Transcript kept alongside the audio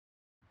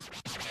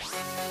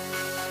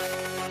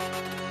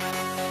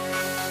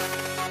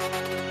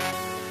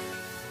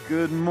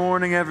Good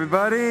morning,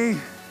 everybody.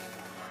 If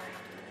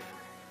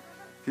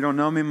you don't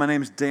know me, my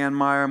name is Dan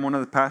Meyer. I'm one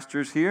of the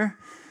pastors here.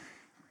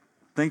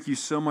 Thank you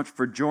so much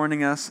for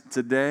joining us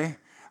today.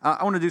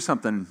 I want to do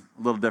something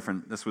a little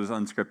different. This was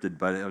unscripted,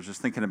 but I was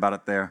just thinking about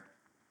it there.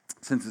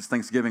 Since it's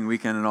Thanksgiving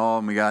weekend and all,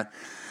 and we got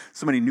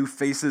so many new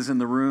faces in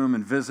the room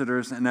and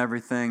visitors and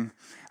everything,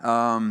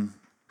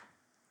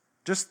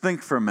 just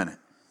think for a minute.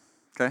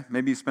 Okay,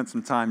 maybe you spent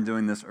some time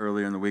doing this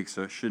earlier in the week,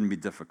 so it shouldn't be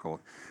difficult.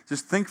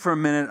 Just think for a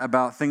minute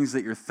about things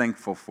that you're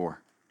thankful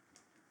for.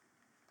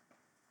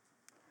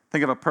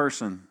 Think of a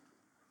person,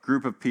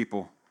 group of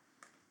people.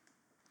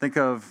 Think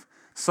of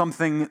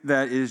something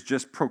that is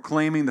just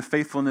proclaiming the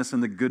faithfulness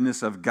and the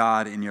goodness of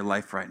God in your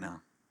life right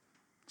now.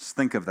 Just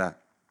think of that.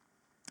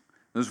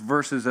 Those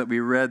verses that we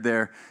read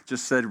there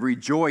just said,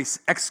 rejoice,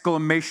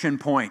 exclamation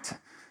point.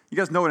 You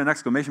guys know what an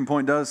exclamation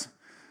point does?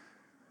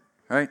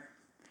 Right?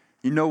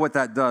 You know what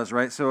that does,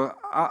 right? So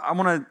I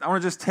want to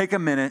just take a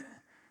minute,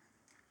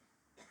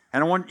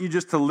 and I want you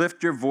just to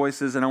lift your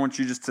voices, and I want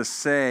you just to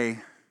say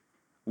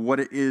what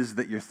it is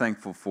that you're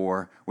thankful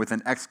for with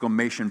an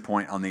exclamation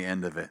point on the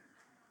end of it,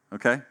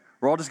 okay?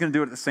 We're all just going to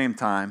do it at the same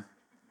time,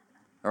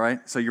 all right?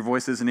 So your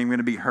voice isn't even going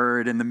to be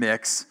heard in the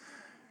mix.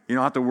 You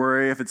don't have to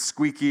worry if it's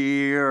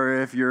squeaky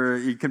or if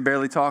you can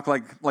barely talk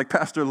like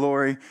Pastor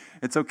Lori.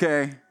 It's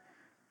okay,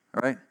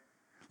 all right?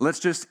 Let's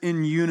just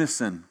in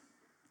unison,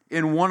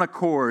 in one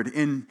accord,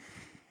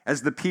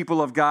 as the people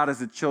of God, as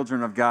the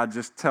children of God,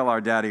 just tell our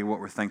daddy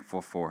what we're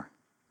thankful for.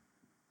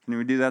 Can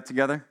we do that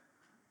together?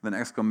 With an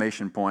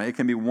exclamation point. It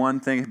can be one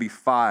thing, it can be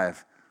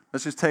five.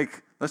 Let's just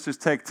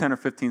take 10 or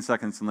 15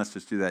 seconds and let's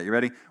just do that. You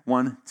ready?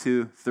 1,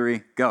 2,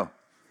 3, go.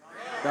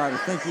 God,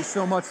 thank you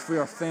so much for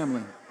your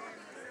family.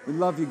 We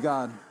love you,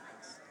 God.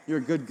 You're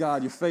a good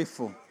God. You're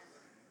faithful.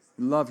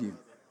 We love you.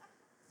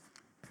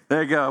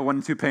 There you go.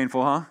 Wasn't too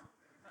painful, huh?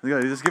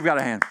 Just give God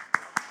a hand.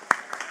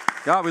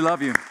 God, we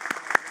love you.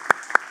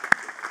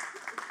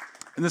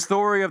 In the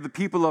story of the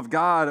people of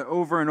God,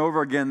 over and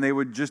over again, they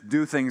would just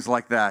do things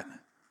like that. A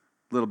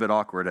little bit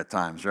awkward at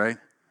times, right?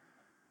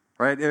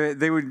 Right?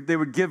 They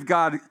would give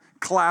God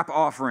clap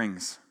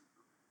offerings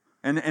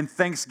and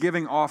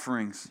thanksgiving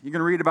offerings. You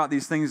can read about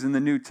these things in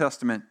the New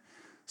Testament.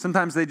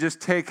 Sometimes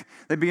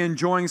they'd be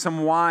enjoying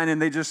some wine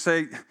and they just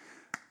say,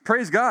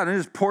 praise God, and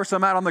just pour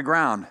some out on the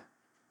ground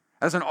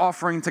as an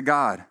offering to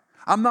God.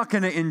 I'm not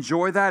going to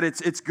enjoy that.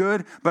 It's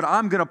good, but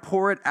I'm going to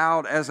pour it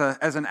out as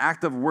an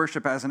act of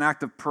worship, as an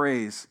act of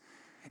praise.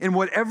 In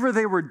whatever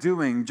they were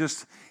doing,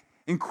 just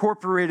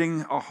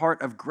incorporating a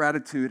heart of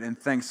gratitude and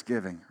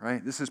thanksgiving,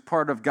 right? This is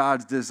part of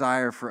God's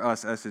desire for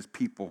us as his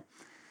people.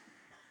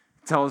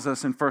 It tells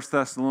us in 1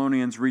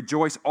 Thessalonians,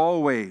 rejoice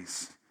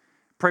always,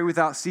 pray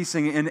without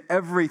ceasing, in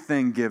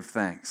everything give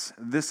thanks.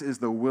 This is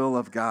the will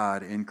of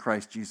God in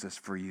Christ Jesus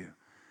for you.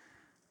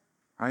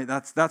 Right?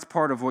 That's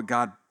part of what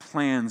God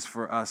plans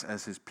for us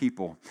as his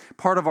people.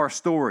 Part of our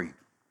story.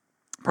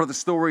 Part of the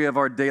story of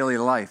our daily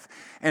life.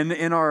 And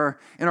in our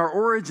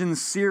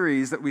Origins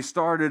series that we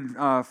started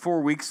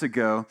 4 weeks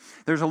ago,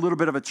 there's a little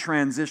bit of a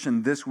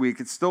transition this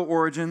week. It's still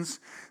Origins.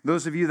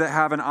 Those of you that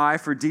have an eye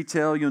for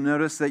detail, you'll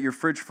notice that your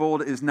fridge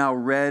fold is now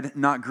red,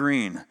 not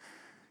green.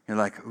 You're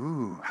like,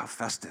 ooh, how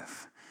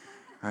festive.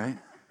 Right?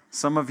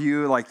 Some of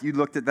you, you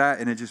looked at that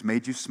and it just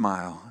made you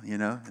smile. You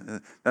know,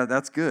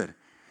 that's good.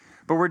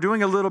 But we're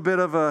doing a little bit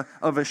of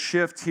a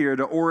shift here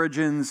to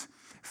Origins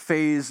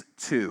Phase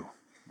 2,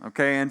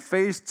 okay? And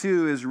Phase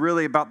 2 is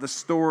really about the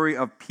story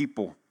of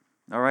people,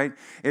 all right?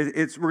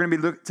 We're going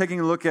to be taking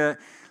a look at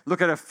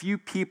a few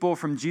people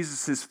from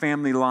Jesus'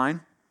 family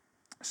line.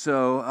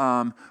 So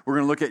we're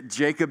going to look at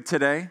Jacob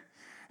today,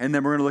 and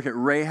then we're going to look at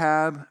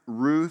Rahab,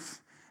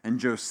 Ruth, and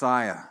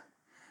Josiah,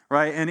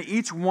 right? And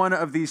each one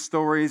of these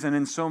stories, and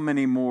in so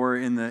many more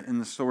in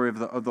the story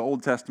of the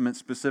Old Testament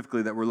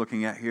specifically that we're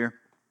looking at here,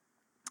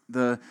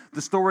 the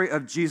story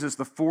of Jesus,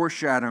 the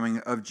foreshadowing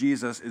of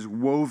Jesus is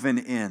woven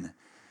in.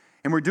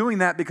 And we're doing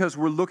that because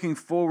we're looking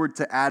forward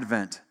to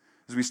Advent.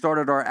 As we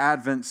started our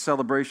Advent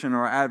celebration,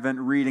 our Advent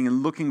reading,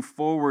 and looking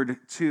forward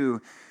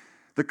to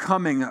the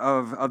coming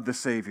of the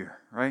Savior,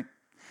 right?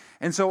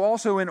 And so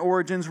also in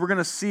Origins, we're going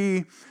to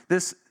see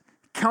this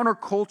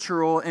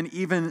countercultural and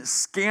even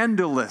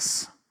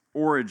scandalous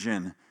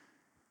origin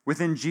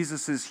within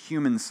Jesus'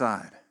 human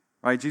side,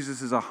 right?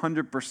 Jesus is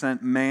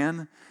 100%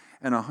 man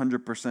and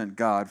 100%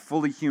 God,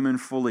 fully human,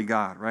 fully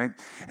God, right?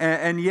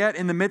 And yet,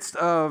 in the midst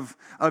of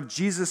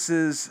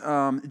Jesus'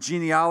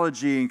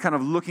 genealogy and kind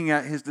of looking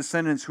at his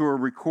descendants who are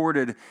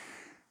recorded,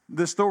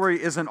 the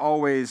story isn't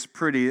always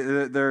pretty.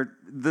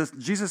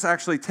 Jesus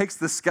actually takes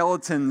the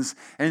skeletons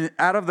and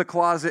out of the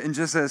closet and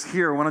just says,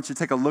 here, why don't you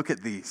take a look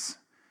at these,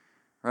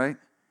 right?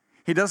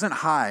 He doesn't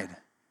hide.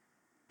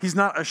 He's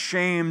not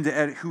ashamed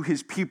at who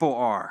his people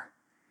are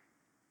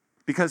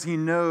because he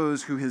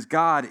knows who his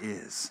God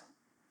is.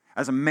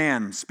 As a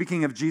man,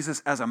 speaking of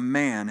Jesus as a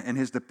man and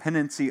his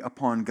dependency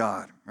upon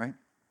God, right?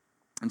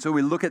 And so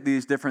we look at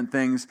these different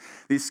things,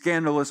 these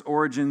scandalous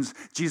origins.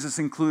 Jesus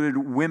included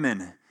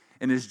women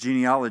in his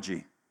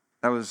genealogy.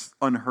 That was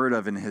unheard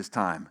of in his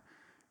time,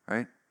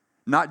 right?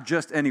 Not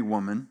just any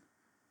woman,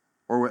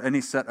 or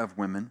any set of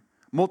women,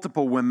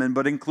 multiple women,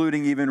 but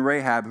including even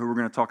Rahab, who we're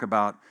going to talk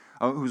about,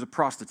 who's a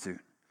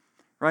prostitute,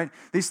 right?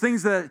 These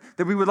things that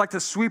we would like to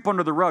sweep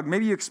under the rug.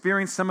 Maybe you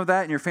experienced some of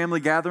that in your family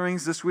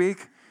gatherings this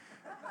week.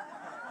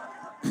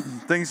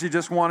 Things you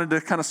just wanted to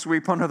kind of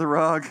sweep under the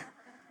rug.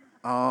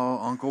 Oh,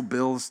 Uncle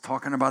Bill's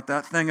talking about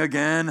that thing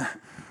again.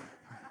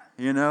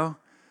 You know?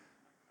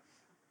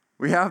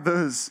 We have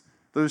those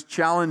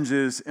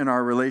challenges in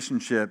our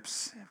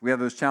relationships. We have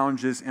those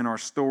challenges in our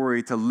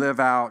story to live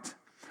out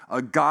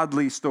a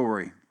godly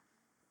story,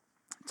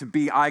 to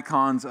be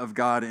icons of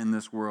God in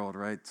this world,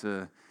 right?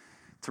 To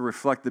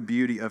reflect the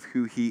beauty of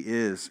who He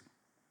is.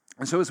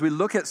 And so as we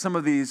look at some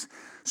of these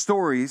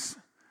stories,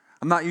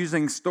 I'm not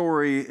using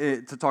story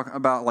to talk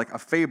about like a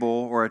fable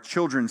or a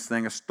children's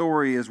thing. A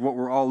story is what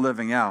we're all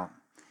living out.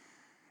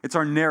 It's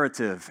our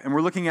narrative, and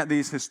we're looking at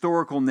these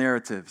historical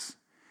narratives.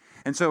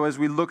 And so as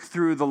we look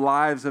through the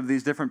lives of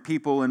these different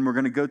people, and we're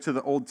going to go to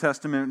the Old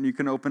Testament, and you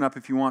can open up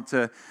if you want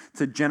to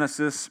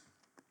Genesis.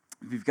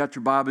 If you've got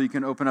your Bible, you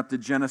can open up to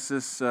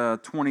Genesis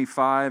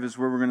 25 is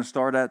where we're going to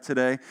start at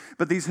today.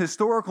 But these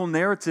historical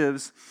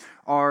narratives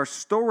are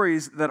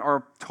stories that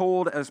are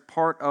told as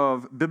part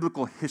of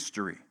biblical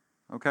history,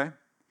 okay?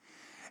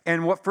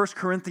 And what 1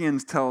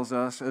 Corinthians tells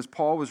us, as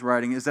Paul was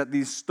writing, is that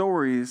these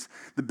stories,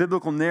 the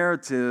biblical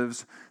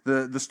narratives,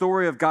 the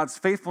story of God's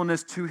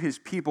faithfulness to His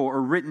people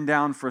are written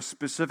down for a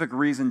specific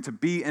reason, to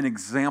be an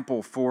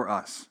example for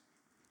us,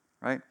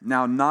 right?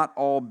 Now, not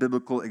all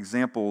biblical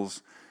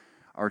examples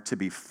are to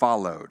be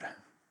followed,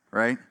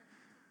 right?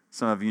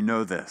 Some of you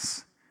know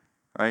this,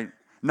 right?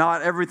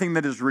 Not everything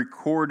that is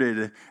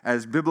recorded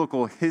as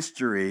biblical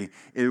history,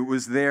 it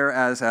was there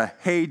as a,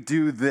 hey,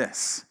 do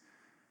this,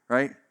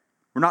 right?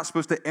 We're not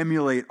supposed to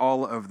emulate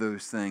all of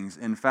those things.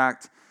 In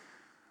fact,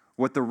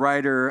 what the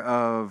writer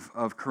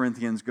of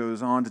Corinthians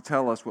goes on to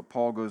tell us, what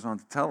Paul goes on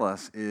to tell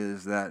us,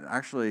 is that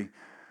actually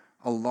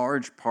a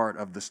large part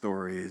of the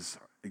stories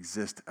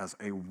exist as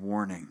a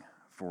warning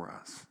for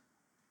us.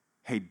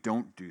 Hey,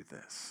 don't do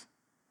this.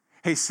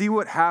 Hey, see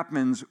what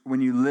happens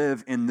when you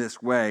live in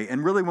this way.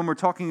 And really, when we're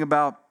talking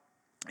about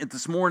it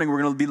this morning,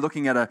 we're going to be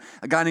looking at a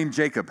guy named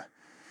Jacob.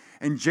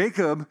 And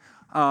Jacob,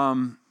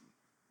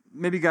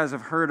 maybe you guys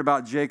have heard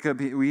about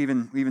Jacob. We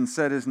even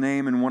said his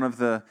name in one of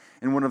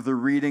the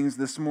readings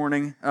this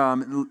morning.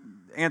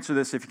 Answer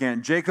this if you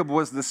can. Jacob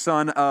was the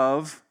son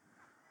of,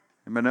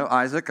 anybody know?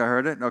 Isaac, I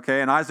heard it.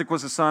 Okay, and Isaac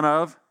was the son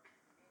of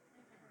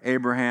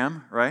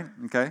Abraham, right?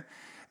 Okay.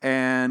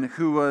 And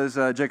who was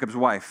Jacob's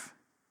wife?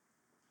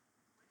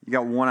 You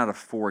got 1 out of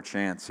 4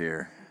 chance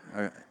here.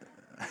 I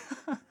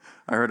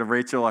heard of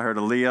Rachel. I heard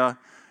of Leah.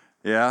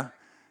 Yeah?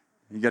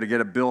 You got to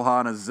get a Bilhah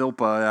and a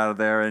Zilpah out of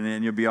there,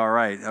 and you'll be all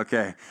right.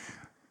 Okay.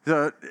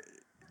 So,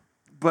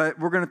 but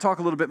we're going to talk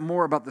a little bit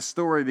more about the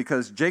story,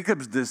 because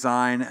Jacob's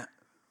design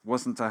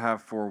wasn't to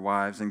have 4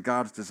 wives, and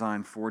God's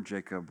design for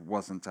Jacob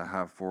wasn't to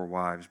have 4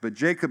 wives. But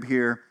Jacob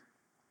here,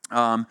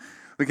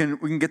 we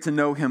can get to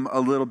know him a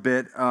little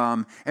bit.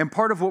 And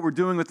part of what we're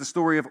doing with the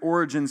story of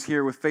origins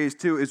here with phase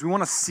 2 is we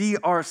want to see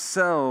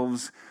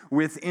ourselves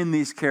within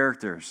these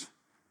characters.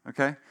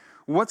 Okay?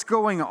 What's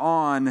going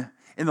on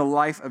in the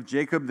life of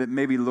Jacob that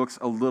maybe looks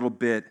a little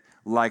bit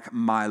like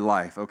my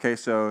life? Okay,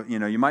 so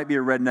you might be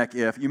a redneck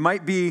if. You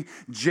might be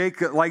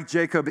like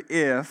Jacob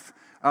if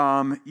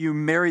you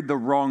married the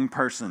wrong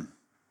person.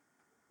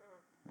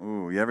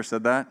 Ooh, you ever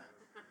said that?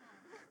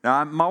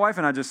 Now, my wife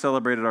and I just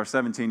celebrated our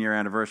 17-year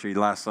anniversary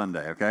last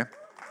Sunday, okay?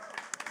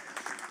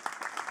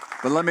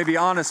 But let me be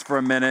honest for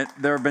a minute.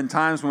 There have been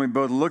times when we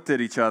both looked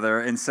at each other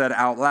and said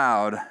out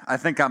loud, I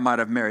think I might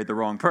have married the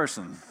wrong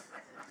person.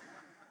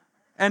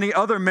 Any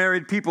other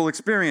married people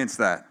experience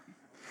that?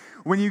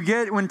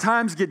 When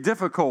times get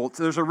difficult,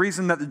 there's a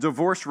reason that the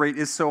divorce rate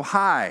is so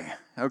high,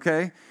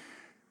 okay?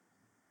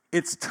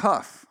 It's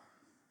tough.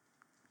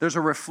 There's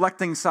a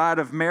reflecting side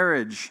of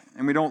marriage,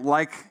 and we don't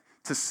like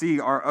to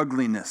see our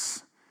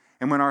ugliness.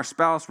 And when our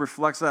spouse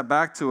reflects that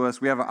back to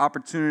us, we have an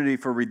opportunity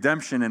for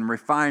redemption and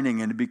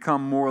refining and to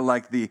become more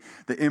like the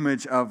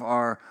image of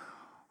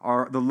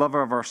the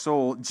lover of our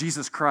soul,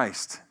 Jesus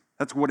Christ.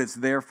 That's what it's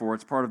there for.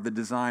 It's part of the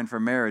design for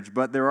marriage.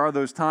 But there are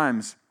those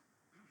times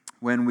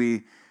when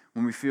we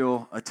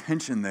feel a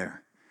tension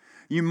there.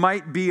 You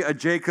might be a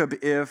Jacob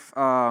if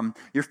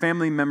your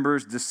family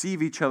members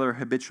deceive each other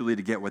habitually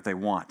to get what they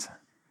want.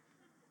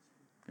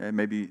 Okay,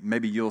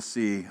 maybe you'll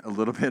see a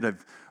little bit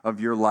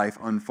of your life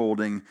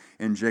unfolding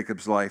in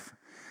Jacob's life.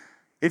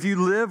 If you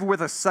live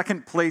with a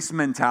second place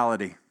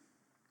mentality,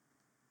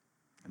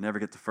 I never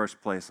get to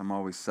first place, I'm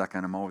always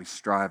second, I'm always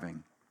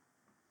striving,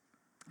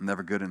 I'm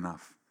never good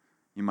enough.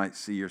 You might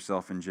see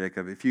yourself in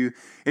Jacob. If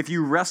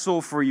you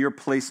wrestle for your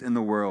place in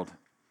the world,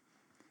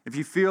 if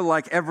you feel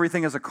like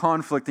everything is a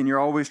conflict and you're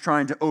always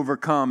trying to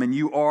overcome and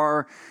you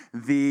are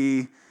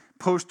the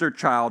poster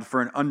child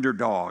for an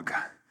underdog,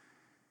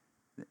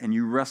 and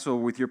you wrestle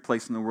with your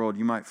place in the world,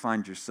 you might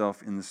find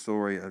yourself in the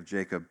story of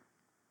Jacob.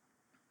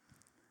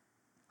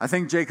 I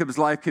think Jacob's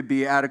life could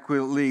be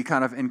adequately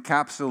kind of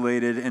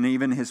encapsulated, and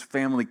even his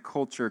family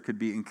culture could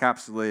be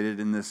encapsulated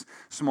in this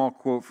small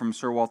quote from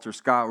Sir Walter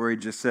Scott, where he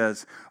just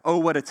says, "Oh,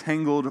 what a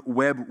tangled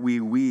web we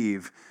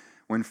weave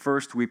when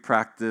first we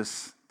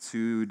practice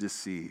to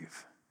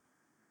deceive."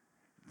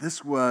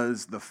 This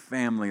was the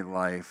family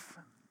life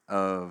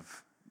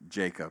of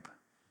Jacob.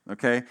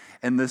 Okay?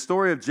 And the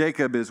story of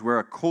Jacob is where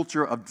a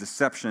culture of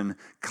deception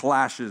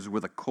clashes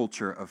with a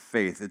culture of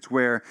faith. It's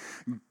where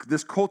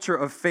this culture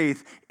of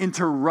faith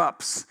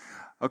interrupts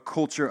a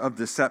culture of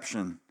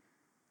deception.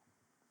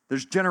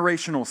 There's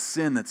generational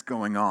sin that's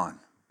going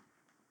on.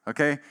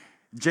 Okay?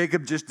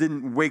 Jacob just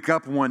didn't wake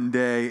up one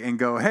day and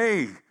go,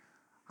 "Hey,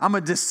 I'm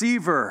a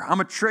deceiver.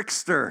 I'm a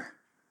trickster."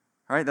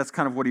 All right? That's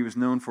kind of what he was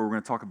known for. We're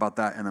going to talk about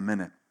that in a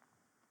minute.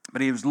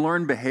 But he was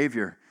learned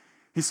behavior.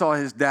 He saw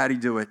his daddy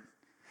do it.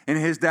 And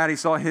his daddy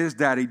saw his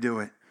daddy do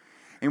it.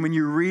 And when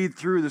you read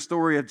through the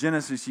story of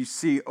Genesis, you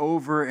see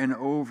over and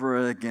over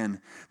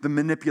again the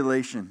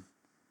manipulation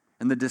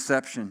and the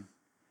deception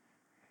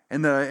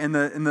and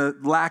the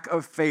lack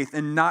of faith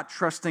and not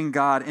trusting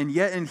God. And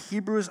yet in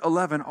Hebrews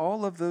 11,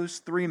 all of those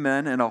three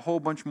men and a whole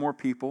bunch more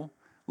people,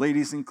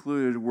 ladies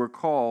included, were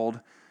called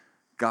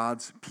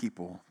God's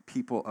people,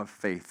 people of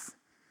faith.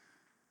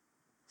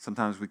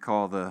 Sometimes we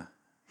call the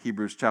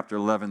Hebrews chapter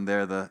 11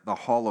 there the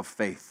Hall of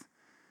Faith.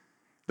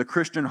 The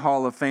Christian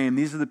Hall of Fame.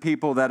 These are the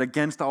people that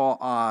against all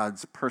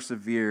odds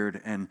persevered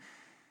and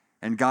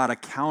God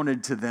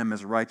accounted to them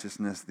as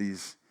righteousness,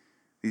 these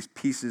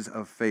pieces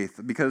of faith.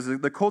 Because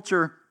the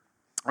culture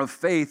of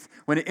faith,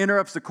 when it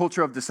interrupts the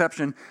culture of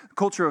deception, the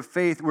culture of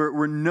faith,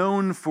 we're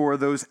known for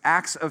those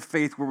acts of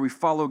faith where we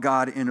follow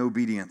God in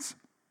obedience.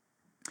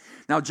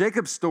 Now,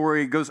 Jacob's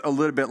story goes a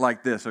little bit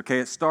like this, okay?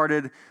 It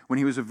started when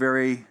he was a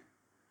very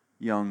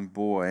young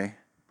boy,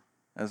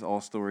 as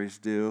all stories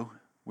do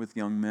with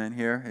young men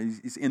here.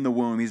 He's in the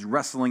womb. He's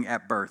wrestling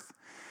at birth.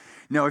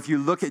 Now, if you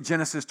look at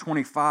Genesis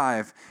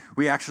 25,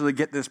 we actually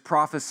get this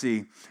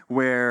prophecy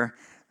where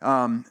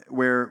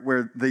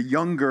the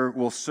younger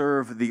will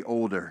serve the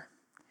older.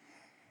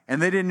 And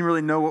they didn't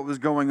really know what was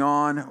going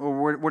on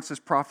or what's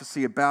this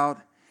prophecy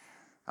about.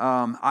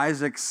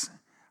 Isaac's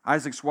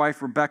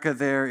wife, Rebecca,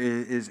 there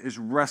is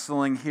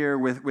wrestling here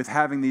with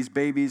having these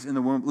babies in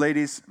the womb.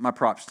 Ladies, my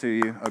props to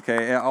you,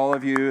 okay? All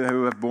of you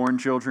who have born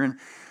children.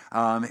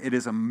 It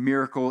is a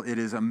miracle. It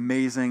is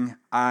amazing.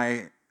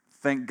 I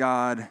thank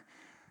God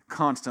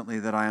constantly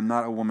that I am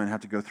not a woman and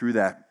have to go through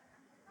that.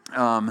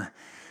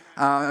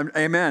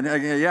 Amen.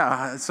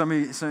 Yeah, some of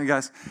you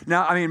guys.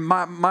 Now, I mean,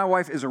 my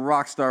wife is a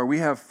rock star. We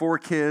have 4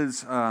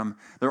 kids.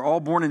 They're all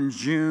born in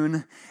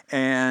June,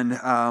 and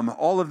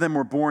all of them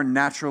were born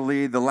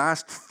naturally. The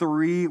last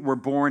 3 were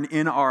born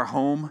in our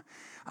home.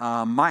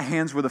 My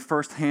hands were the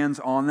first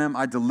hands on them.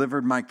 I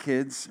delivered my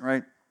kids,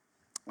 right?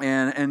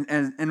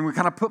 And we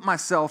kind of put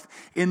myself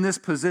in this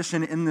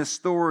position, in this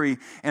story,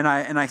 and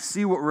I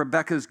see what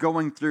Rebecca's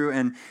going through,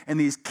 and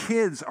these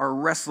kids are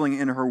wrestling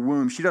in her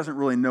womb. She doesn't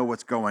really know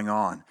what's going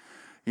on,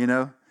 you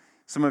know?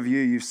 Some of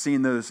you've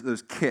seen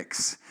those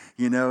kicks,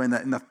 you know, and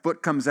the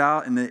foot comes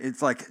out, and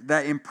it's like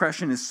that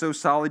impression is so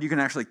solid, you can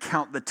actually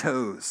count the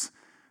toes,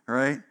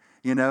 right?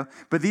 You know?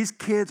 But these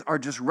kids are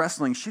just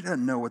wrestling. She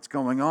doesn't know what's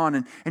going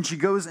on, and she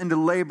goes into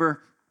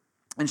labor,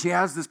 and she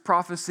has this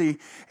prophecy,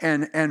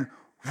 and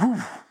whew,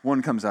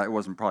 one comes out. It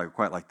wasn't probably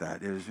quite like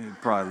that. It was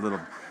probably a little,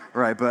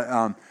 right?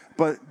 But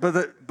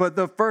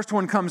the first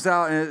one comes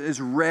out and it is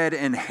red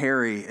and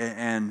hairy,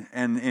 and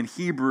in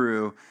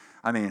Hebrew,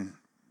 I mean,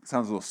 it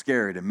sounds a little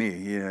scary to me.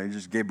 You know, you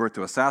just gave birth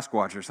to a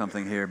Sasquatch or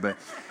something here, but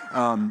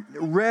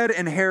red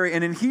and hairy.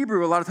 And in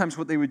Hebrew, a lot of times,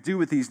 what they would do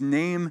with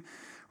naming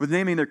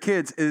their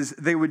kids is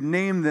they would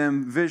name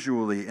them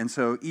visually. And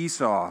so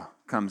Esau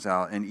comes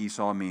out, and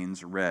Esau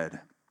means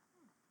red.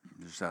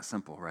 It's just that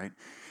simple, right?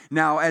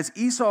 Now, as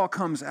Esau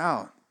comes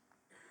out,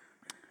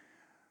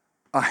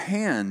 a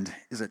hand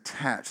is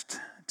attached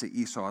to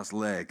Esau's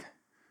leg.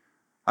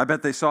 I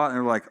bet they saw it and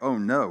they're like, "Oh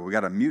no, we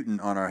got a mutant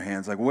on our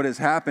hands. Like, what is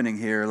happening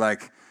here?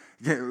 Like,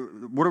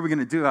 what are we going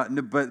to do?"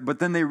 But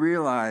then they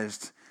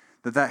realized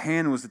that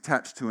hand was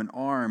attached to an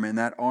arm, and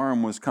that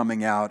arm was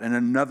coming out, and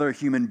another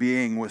human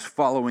being was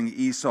following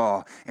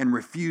Esau and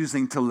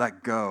refusing to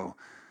let go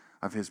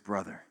of his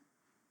brother.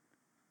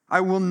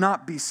 I will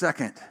not be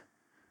second.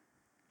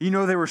 You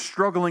know, they were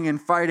struggling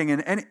and fighting.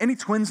 And any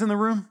twins in the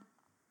room?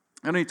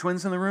 Any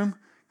twins in the room?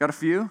 Got a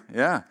few?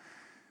 Yeah.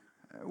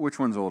 Which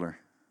one's older?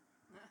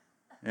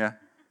 Yeah.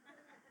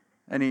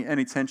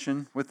 Any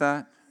tension with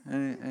that?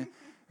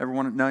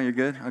 Everyone? No, you're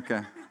good?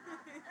 Okay.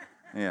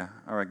 Yeah.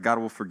 All right. God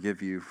will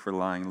forgive you for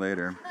lying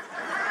later.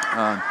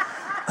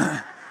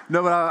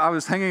 No, but I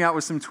was hanging out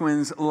with some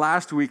twins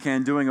last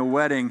weekend doing a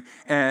wedding,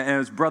 and it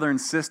was brother and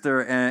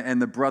sister,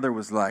 and the brother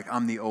was like,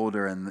 "I'm the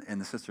older,"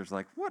 and the sister's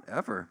like,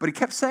 "Whatever." But he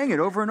kept saying it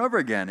over and over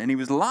again, and he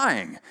was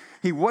lying.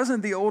 He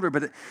wasn't the older,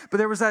 but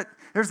there's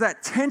that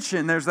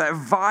tension, there's that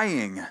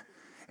vying.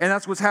 And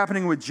that's what's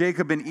happening with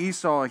Jacob and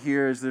Esau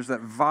here, is there's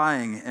that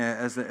vying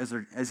as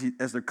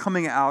they're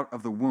coming out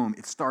of the womb.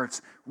 It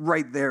starts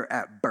right there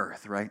at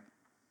birth, right?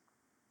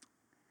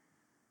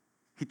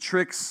 he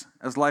tricks,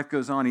 as life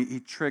goes on,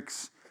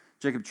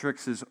 Jacob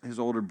tricks his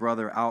older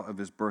brother out of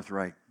his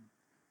birthright.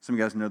 Some of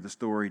you guys know the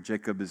story.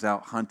 Jacob is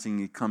out hunting.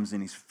 He comes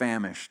in. He's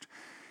famished.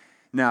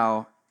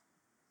 Now,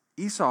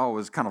 Esau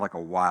was kind of like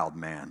a wild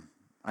man.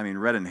 I mean,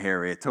 red and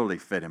hairy, it totally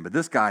fit him. But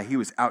this guy, he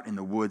was out in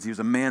the woods. He was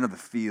a man of the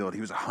field.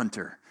 He was a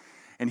hunter.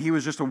 And he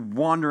was just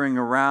wandering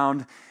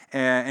around,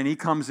 and he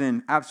comes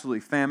in absolutely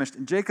famished.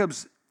 And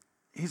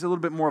he's a little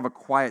bit more of a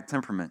quiet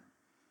temperament.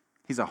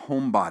 He's a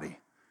homebody.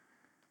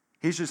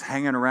 He's just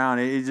hanging around.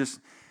 He's just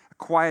a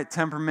quiet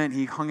temperament.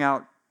 He hung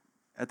out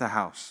at the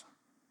house,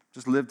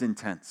 just lived in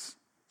tents,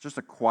 just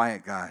a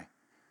quiet guy.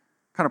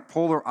 Kind of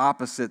polar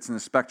opposites in the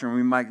spectrum.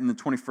 We might, in the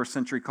 21st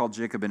century, call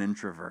Jacob an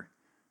introvert,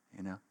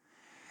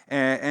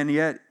 And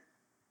yet,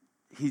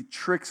 he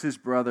tricks his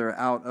brother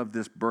out of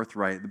this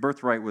birthright. The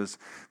birthright was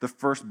the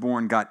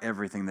firstborn got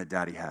everything that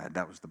daddy had.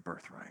 That was the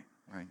birthright,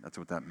 right? That's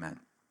what that meant.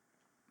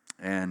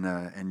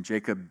 And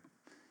Jacob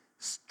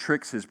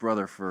tricks his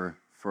brother for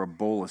a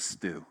bowl of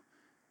stew.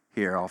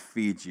 Here, I'll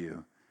feed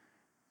you.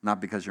 Not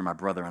because you're my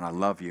brother and I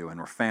love you and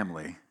we're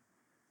family,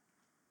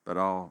 but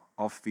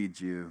I'll feed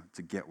you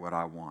to get what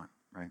I want,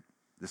 right?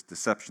 This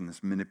deception,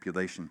 this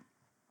manipulation.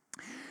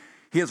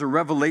 He has a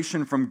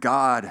revelation from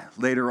God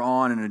later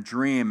on in a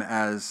dream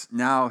as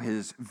now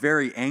his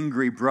very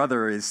angry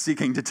brother is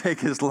seeking to take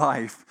his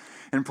life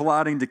and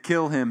plotting to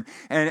kill him.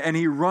 And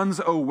he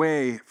runs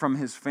away from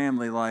his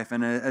family life.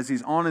 And as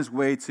he's on his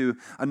way to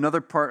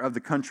another part of the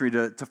country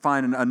to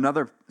find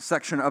another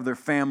section of their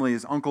family,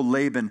 his uncle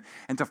Laban,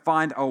 and to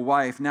find a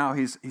wife, now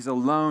he's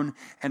alone,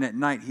 and at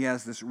night he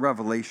has this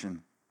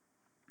revelation.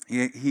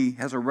 He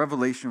has a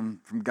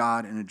revelation from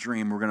God in a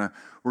dream. We're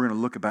gonna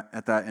look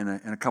at that in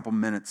a couple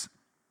minutes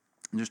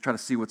and just try to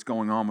see what's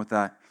going on with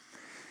that.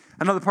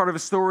 Another part of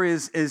his story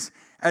is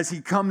as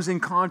he comes in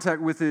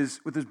contact with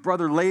his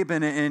brother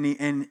Laban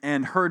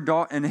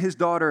and his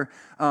daughter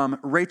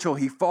Rachel,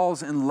 he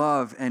falls in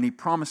love and he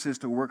promises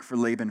to work for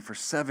Laban for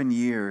 7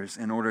 years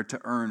in order to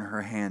earn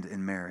her hand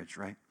in marriage,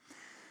 right?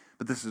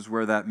 But this is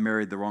where that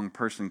married the wrong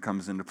person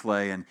comes into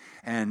play,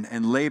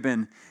 and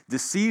Laban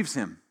deceives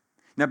him.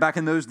 Now, back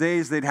in those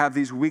days, they'd have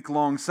these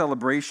week-long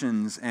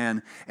celebrations,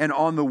 and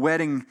on the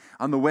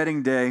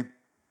wedding day,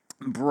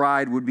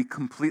 bride would be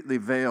completely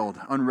veiled,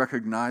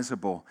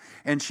 unrecognizable.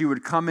 And she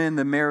would come in,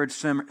 the marriage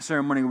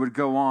ceremony would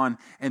go on,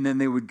 and then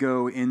they would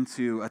go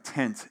into a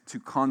tent to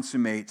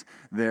consummate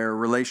their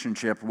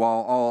relationship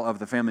while all of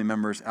the family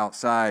members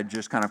outside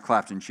just kind of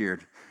clapped and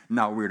cheered.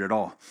 Not weird at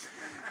all.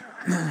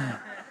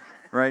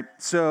 Right?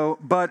 So,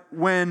 but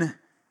when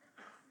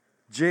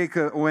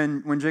Jacob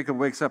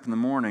wakes up in the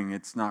morning,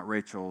 it's not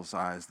Rachel's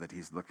eyes that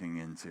he's looking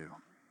into.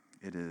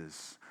 It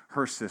is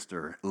her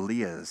sister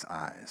Leah's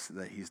eyes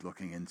that he's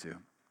looking into.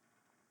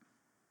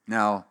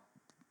 Now,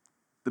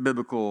 the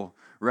biblical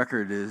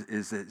record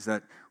is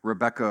that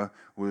Rebekah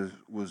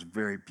was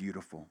very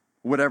beautiful.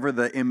 Whatever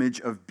the image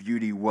of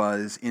beauty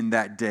was in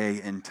that day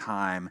and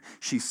time,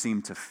 she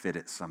seemed to fit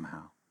it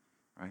somehow,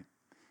 right?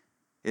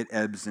 It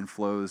ebbs and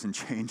flows and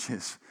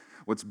changes.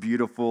 What's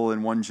beautiful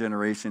in one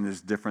generation is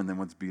different than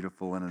what's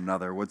beautiful in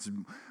another. What's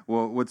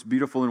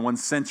beautiful in one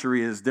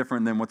century is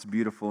different than what's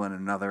beautiful in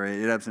another.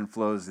 It ebbs and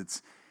flows.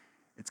 It's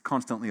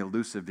constantly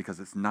elusive because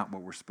it's not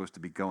what we're supposed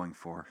to be going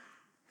for.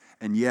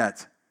 And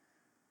yet,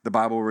 the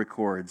Bible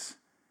records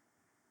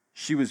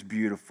she was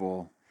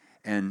beautiful,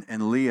 and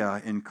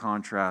Leah, in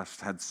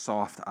contrast, had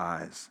soft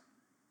eyes.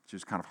 She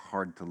was kind of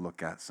hard to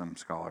look at, some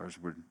scholars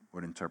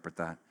would interpret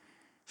that.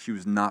 She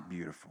was not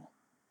beautiful.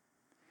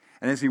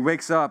 And as he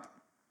wakes up,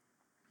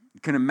 you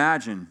can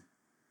imagine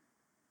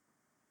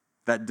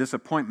that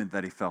disappointment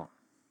that he felt.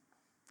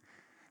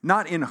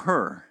 Not in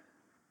her,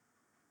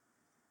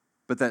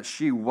 but that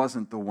she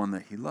wasn't the one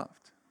that he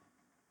loved.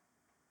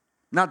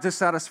 Not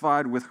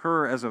dissatisfied with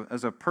her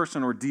as a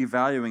person or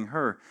devaluing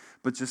her,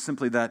 but just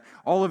simply that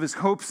all of his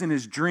hopes and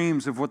his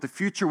dreams of what the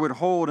future would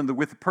hold and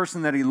with the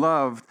person that he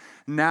loved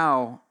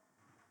now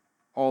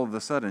all of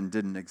a sudden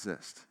didn't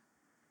exist.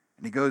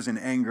 And he goes in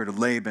anger to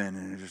Laban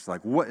and he's just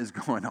like, what is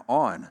going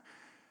on?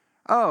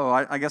 Oh,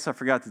 I guess I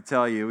forgot to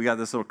tell you, we got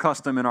this little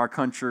custom in our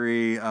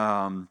country.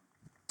 The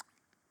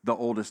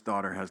oldest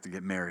daughter has to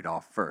get married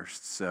off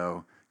first,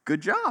 so good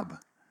job.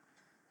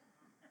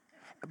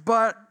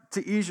 But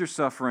to ease your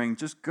suffering,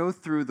 just go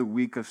through the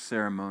week of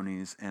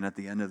ceremonies, and at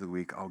the end of the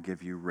week, I'll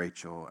give you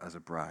Rachel as a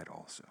bride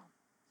also.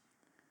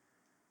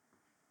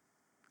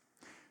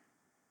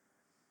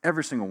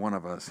 Every single one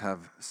of us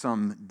have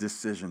some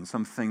decision,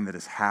 something that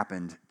has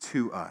happened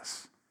to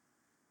us.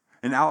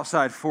 An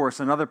outside force,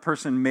 another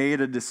person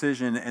made a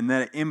decision, and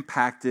that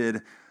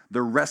impacted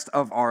the rest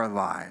of our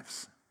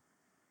lives.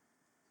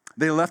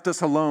 They left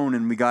us alone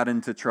and we got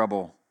into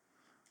trouble.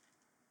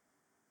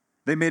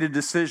 They made a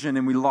decision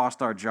and we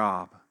lost our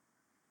job.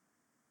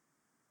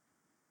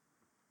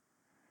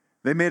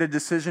 They made a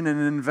decision and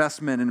an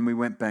investment and we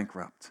went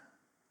bankrupt.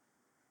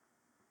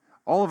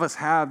 All of us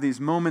have these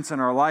moments in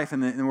our life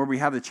and where we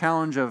have the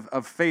challenge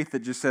of faith that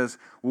just says,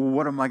 well,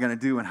 what am I going to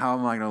do and how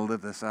am I going to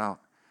live this out?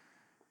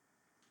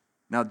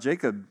 Now,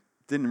 Jacob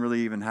didn't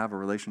really even have a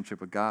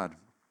relationship with God.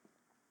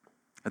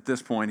 At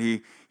this point,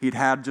 he'd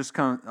had just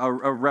kind of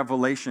a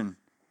revelation.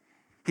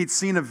 He'd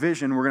seen a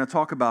vision we're going to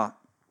talk about.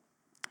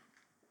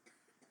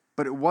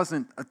 But it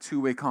wasn't a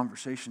two-way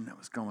conversation that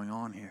was going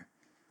on here.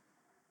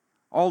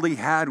 All he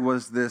had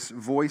was this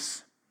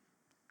voice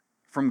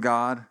from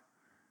God,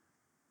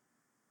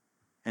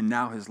 and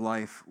now his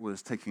life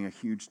was taking a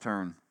huge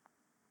turn.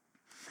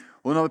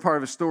 Well, another part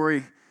of his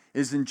story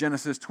is in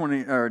Genesis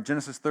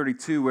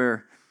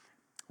 32,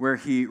 where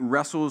he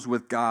wrestles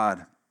with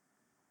God,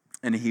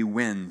 and he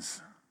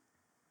wins,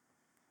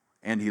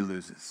 and he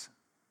loses.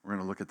 We're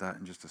going to look at that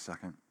in just a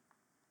second.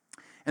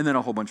 And then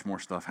a whole bunch more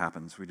stuff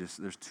happens.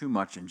 There's too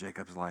much in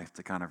Jacob's life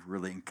to kind of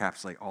really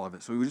encapsulate all of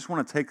it. So we just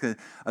want to take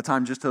a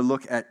time just to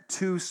look at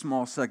two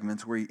small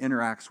segments where he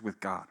interacts with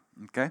God,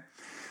 okay?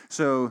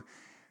 So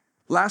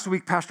last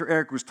week, Pastor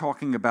Eric was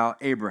talking about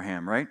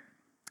Abraham, right?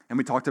 And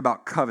we talked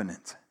about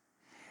covenant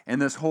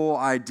and this whole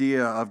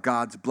idea of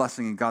God's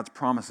blessing and God's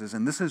promises.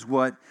 And this is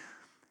what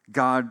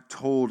God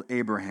told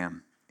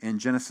Abraham in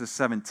Genesis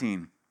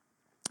 17.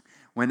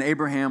 When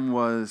Abraham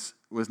was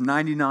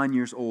 99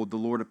 years old, the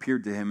Lord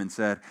appeared to him and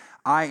said,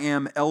 I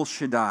am El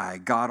Shaddai,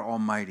 God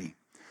Almighty.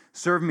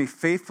 Serve me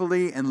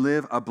faithfully and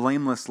live a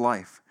blameless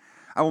life.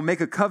 I will make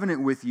a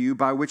covenant with you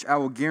by which I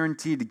will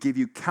guarantee to give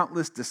you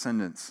countless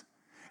descendants.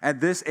 At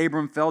this,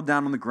 Abram fell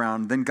down on the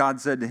ground. Then God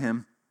said to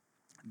him,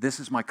 this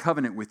is my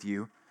covenant with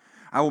you.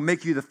 I will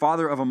make you the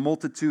father of a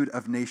multitude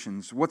of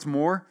nations. What's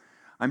more,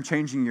 I'm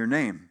changing your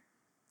name.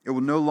 It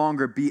will no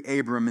longer be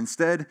Abram.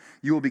 Instead,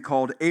 you will be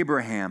called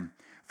Abraham,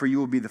 for you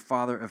will be the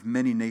father of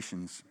many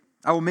nations.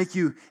 I will make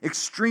you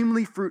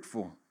extremely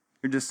fruitful.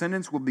 Your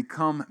descendants will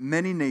become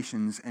many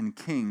nations, and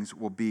kings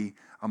will be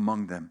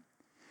among them.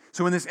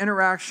 So in this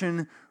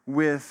interaction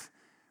with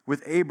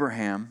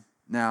Abraham,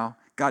 now,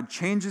 God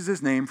changes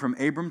his name from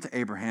Abram to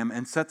Abraham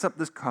and sets up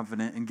this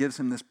covenant and gives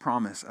him this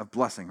promise of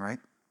blessing, right?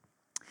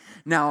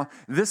 Now,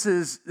 this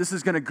is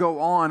going to go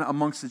on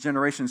amongst the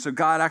generations. So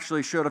God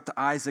actually showed up to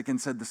Isaac and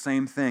said the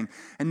same thing.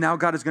 And now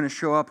God is going to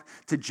show up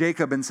to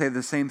Jacob and say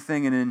the same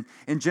thing. And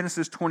in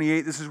Genesis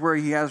 28, this is where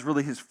he has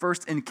really his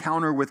first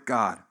encounter with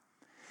God.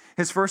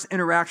 His first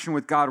interaction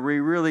with God, where he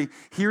really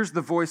hears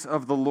the voice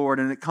of the Lord,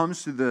 and it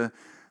comes through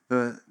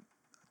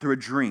through a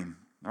dream,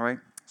 all right?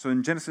 So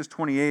in Genesis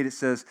 28, it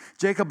says,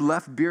 Jacob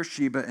left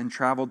Beersheba and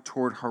traveled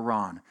toward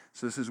Haran.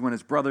 So this is when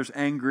his brother's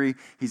angry,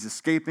 he's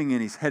escaping,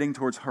 and he's heading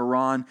towards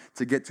Haran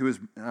to get to his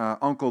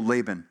uncle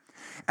Laban.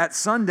 At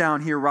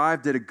sundown, he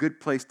arrived at a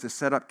good place to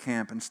set up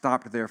camp and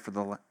stopped there for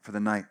the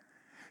night.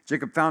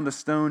 Jacob found a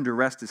stone to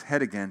rest his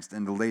head against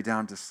and to lay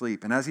down to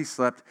sleep. And as he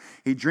slept,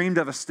 he dreamed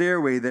of a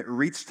stairway that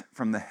reached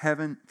from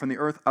the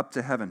earth up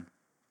to heaven.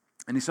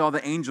 And he saw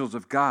the angels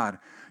of God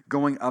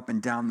going up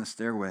and down the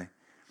stairway.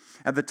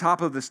 At the top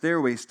of the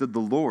stairway stood the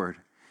Lord,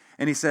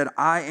 and he said,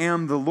 I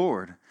am the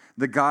Lord,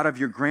 the God of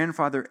your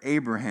grandfather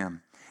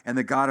Abraham and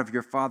the God of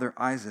your father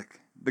Isaac.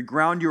 The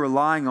ground you are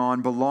lying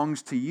on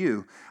belongs to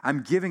you.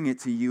 I'm giving it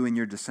to you and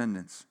your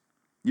descendants.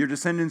 Your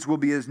descendants will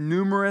be as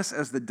numerous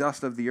as the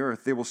dust of the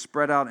earth. They will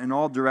spread out in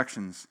all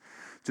directions,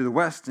 to the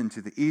west and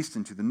to the east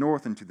and to the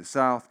north and to the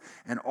south,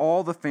 and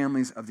all the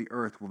families of the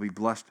earth will be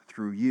blessed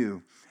through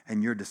you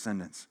and your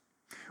descendants.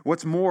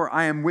 What's more,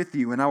 I am with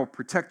you, and I will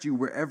protect you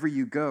wherever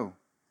you go.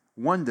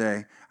 One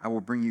day, I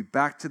will bring you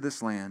back to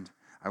this land.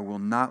 I will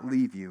not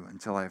leave you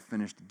until I have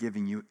finished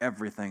giving you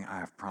everything I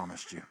have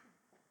promised you.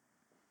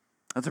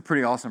 That's a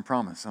pretty awesome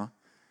promise, huh?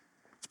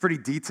 It's pretty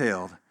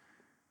detailed,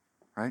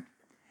 right?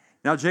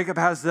 Now, Jacob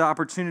has the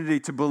opportunity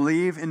to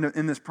believe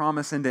in this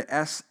promise and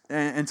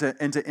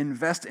to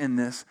invest in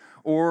this,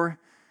 or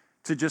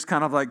to just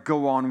kind of like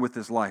go on with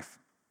his life.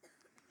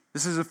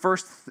 This is the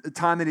first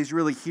time that he's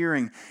really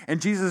hearing.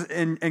 And Jesus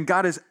and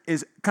God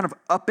is kind of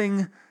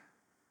upping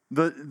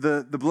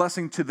the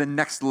blessing to the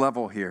next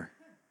level here.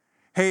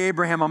 Hey,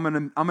 Abraham,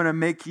 I'm gonna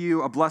make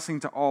you a blessing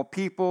to all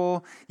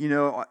people. You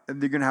know,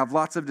 they're gonna have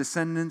lots of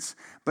descendants.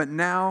 But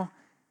now,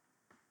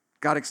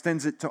 God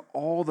extends it to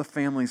all the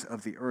families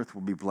of the earth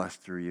will be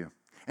blessed through you.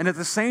 And at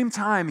the same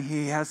time,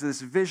 he has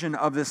this vision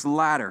of this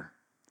ladder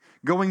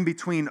going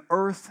between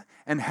earth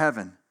and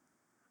heaven.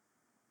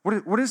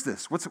 What is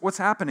this? What's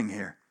happening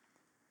here?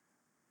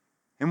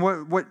 And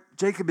what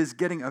Jacob is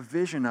getting a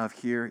vision of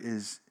here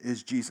is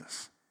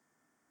Jesus.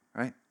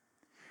 Right?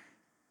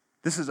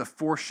 This is a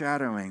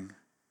foreshadowing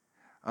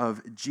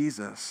of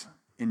Jesus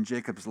in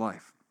Jacob's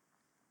life.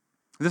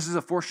 This is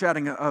a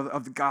foreshadowing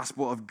of the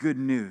gospel of good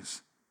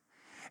news.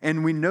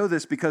 And we know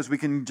this because we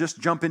can just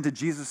jump into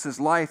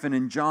Jesus' life. And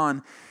in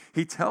John,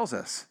 he tells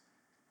us,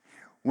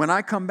 when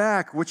I come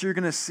back, what you're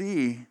going to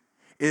see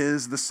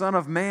is the Son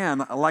of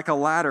Man like a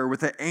ladder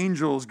with the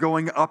angels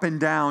going up and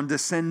down,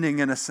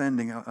 descending and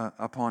ascending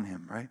upon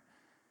him, right?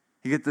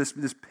 You get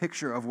this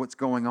picture of what's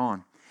going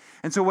on.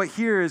 And so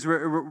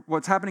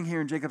what's happening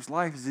here in Jacob's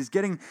life is he's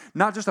getting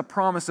not just a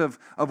promise of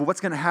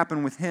what's going to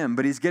happen with him,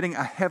 but he's getting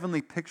a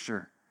heavenly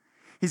picture.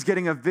 He's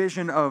getting a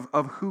vision of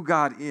who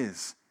God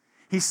is.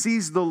 He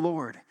sees the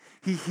Lord.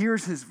 He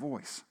hears his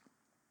voice.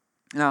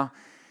 Now,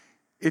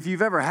 if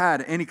you've ever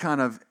had any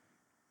kind of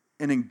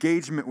an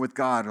engagement with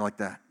God like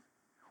that,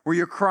 where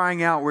you're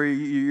crying out, where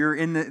you're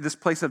in this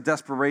place of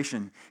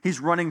desperation. He's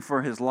running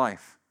for his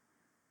life.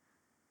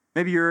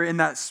 Maybe you're in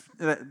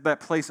that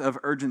place of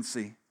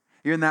urgency.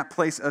 You're in that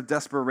place of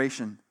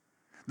desperation.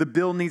 The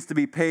bill needs to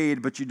be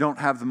paid, but you don't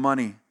have the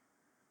money.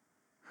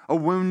 A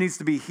wound needs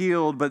to be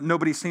healed, but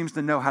nobody seems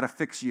to know how to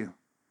fix you.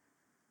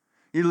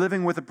 You're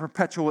living with a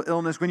perpetual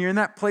illness. When you're in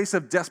that place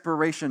of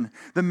desperation,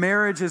 the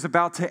marriage is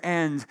about to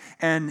end,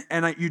 and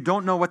you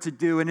don't know what to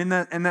do. And in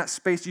that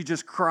space, you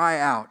just cry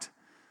out.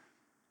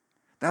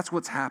 That's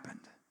what's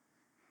happened.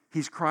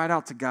 He's cried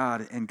out to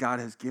God, and God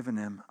has given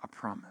him a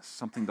promise,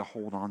 something to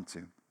hold on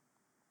to.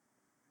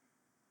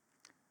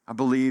 I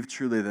believe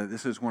truly that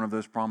this is one of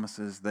those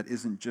promises that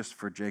isn't just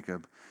for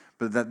Jacob,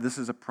 but that this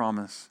is a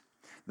promise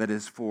that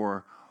is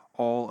for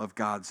all of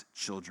God's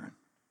children.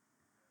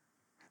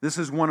 This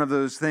is one of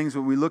those things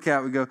that we look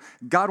at, we go,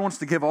 God wants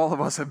to give all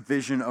of us a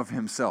vision of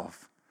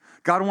himself.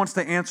 God wants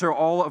to answer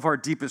all of our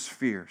deepest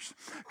fears.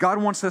 God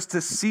wants us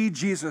to see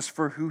Jesus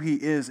for who he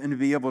is and to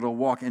be able to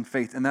walk in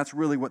faith. And that's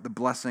really what the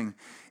blessing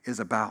is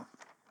about.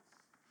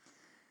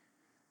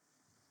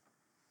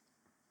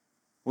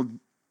 Well,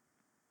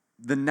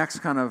 the next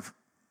kind of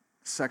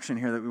section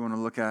here that we want to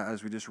look at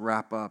as we just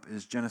wrap up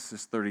is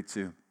Genesis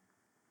 32.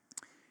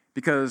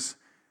 Because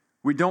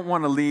we don't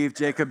want to leave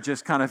Jacob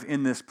just kind of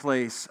in this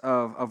place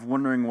of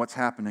wondering what's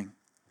happening.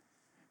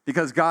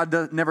 Because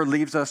God never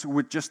leaves us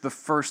with just the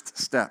first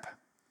step.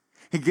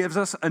 He gives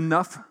us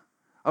enough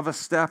of a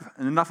step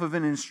and enough of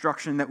an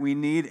instruction that we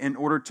need in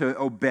order to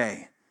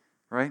obey,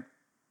 right?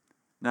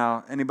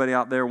 Now, anybody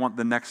out there want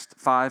the next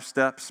 5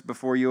 steps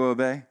before you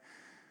obey?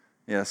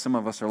 Yeah, some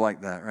of us are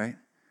like that, right?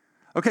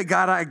 Okay,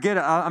 God, I get it.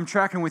 I'm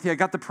tracking with you. I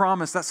got the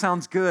promise. That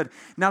sounds good.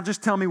 Now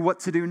just tell me what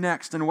to do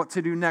next and what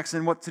to do next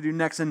and what to do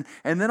next. And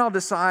then I'll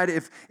decide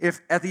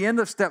if at the end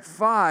of step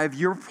 5,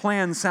 your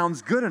plan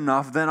sounds good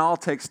enough, then I'll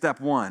take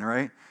step 1,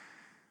 right?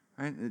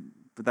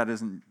 But that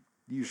isn't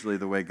usually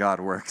the way God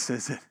works,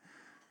 is it?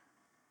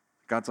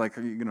 God's like,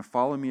 are you going to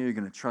follow me? Are you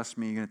going to trust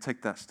me? Are you going to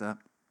take that step?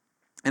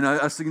 And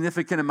a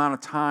significant amount of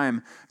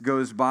time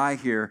goes by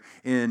here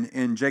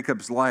in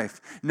Jacob's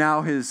life.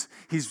 Now he's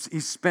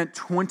spent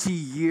 20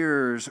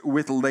 years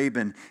with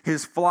Laban.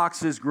 His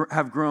flocks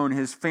have grown.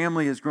 His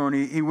family has grown.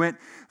 He went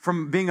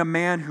from being a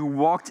man who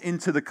walked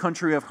into the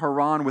country of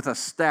Haran with a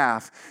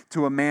staff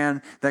to a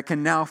man that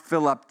can now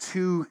fill up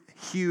 2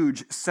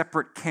 huge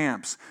separate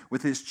camps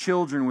with his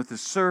children, with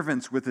his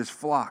servants, with his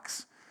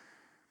flocks.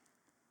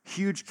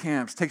 Huge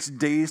camps. Takes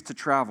days to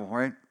travel,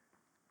 right?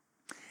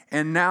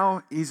 And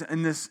now he's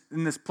in this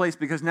place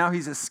because now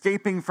he's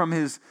escaping from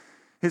his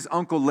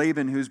uncle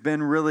Laban, who's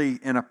been really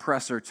an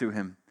oppressor to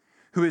him,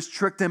 who has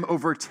tricked him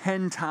over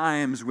 10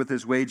 times with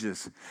his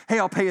wages. Hey,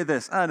 I'll pay you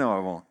this. No, I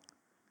won't.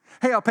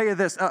 Hey, I'll pay you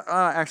this.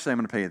 Actually, I'm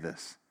going to pay you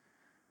this.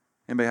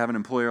 Anybody have an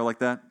employer like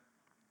that?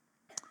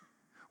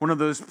 One of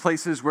those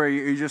places where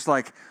you're just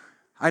like,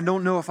 I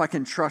don't know if I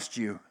can trust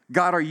you.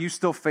 God, are you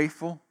still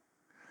faithful?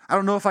 I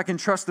don't know if I can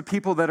trust the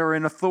people that are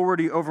in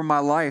authority over my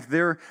life.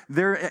 Their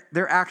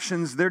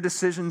actions, their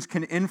decisions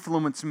can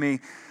influence me.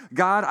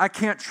 God, I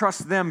can't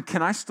trust them.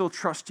 Can I still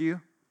trust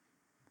you?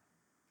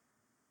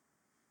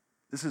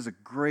 This is a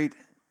great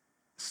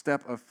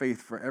step of faith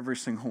for every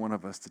single one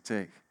of us to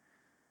take.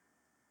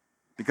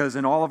 Because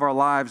in all of our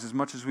lives, as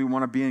much as we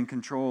want to be in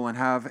control and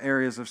have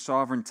areas of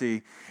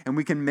sovereignty, and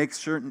we can make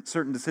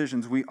certain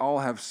decisions, we all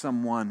have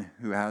someone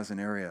who has an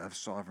area of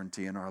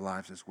sovereignty in our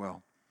lives as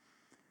well.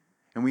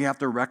 And we have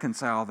to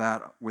reconcile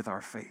that with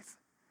our faith.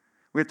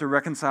 We have to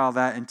reconcile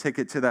that and take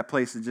it to that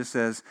place that just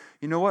says,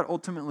 you know what?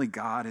 Ultimately,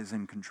 God is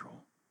in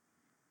control.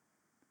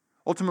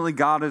 Ultimately,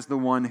 God is the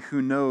one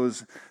who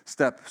knows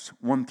steps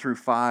 1 through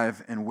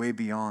 5 and way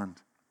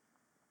beyond.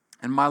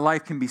 And my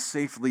life can be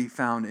safely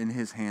found in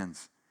his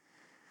hands.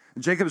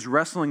 Jacob's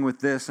wrestling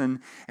with this. And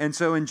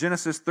so in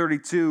Genesis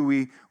 32,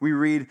 we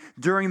read,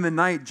 during the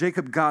night,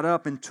 Jacob got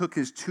up and took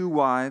his 2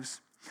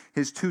 wives,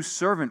 his 2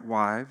 servant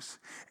wives,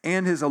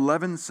 and his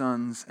 11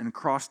 sons, and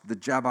crossed the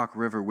Jabbok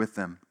River with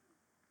them.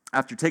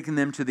 After taking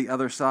them to the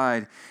other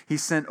side, he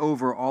sent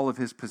over all of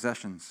his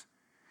possessions.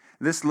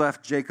 This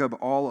left Jacob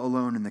all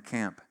alone in the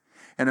camp,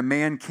 and a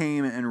man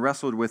came and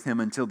wrestled with him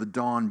until the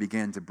dawn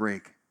began to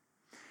break.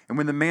 And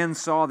when the man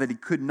saw that he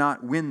could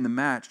not win the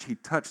match, he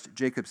touched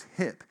Jacob's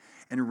hip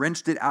and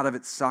wrenched it out of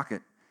its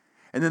socket.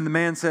 And then the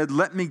man said,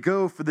 "Let me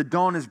go, for the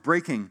dawn is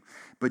breaking."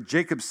 But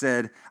Jacob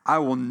said, "I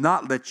will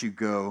not let you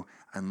go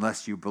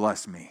unless you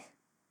bless me."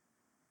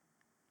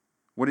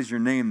 "What is your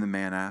name?" the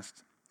man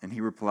asked. And he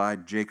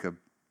replied, "Jacob."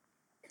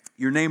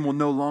 "Your name will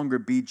no longer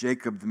be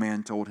Jacob," the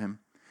man told him.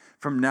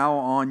 "From now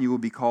on you will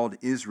be called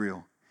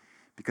Israel,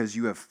 because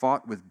you have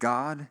fought with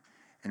God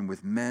and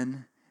with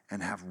men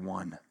and have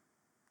won."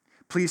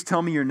 "Please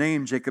tell me your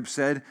name," Jacob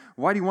said.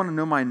 "Why do you want to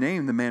know my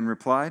name?" the man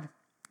replied.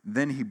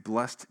 Then he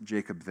blessed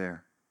Jacob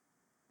there.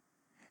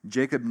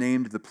 Jacob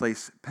named the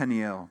place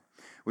Peniel,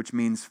 which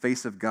means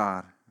face of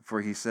God.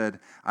 For he said,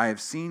 "I have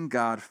seen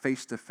God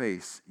face to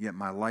face, yet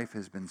my life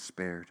has been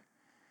spared."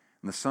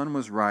 And the sun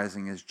was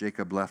rising as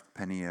Jacob left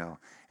Peniel,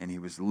 and he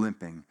was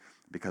limping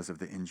because of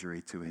the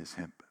injury to his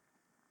hip.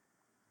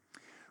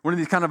 One of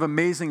these kind of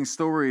amazing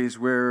stories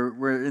where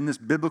in this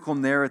biblical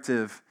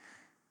narrative,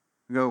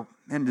 we go,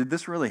 man, did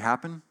this really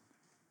happen?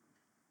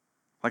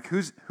 Like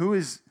who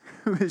is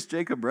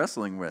Jacob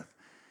wrestling with?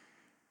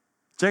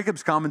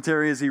 Jacob's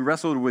commentary is he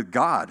wrestled with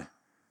God.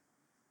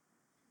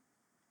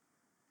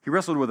 He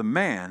wrestled with a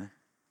man.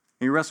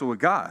 He wrestled with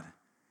God.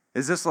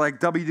 Is this like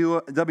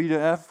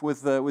WWF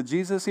with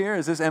Jesus here?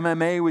 Is this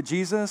MMA with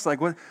Jesus? Like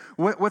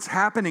what's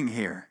happening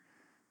here?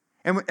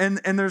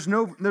 And there's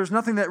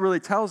nothing that really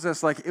tells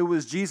us like it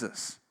was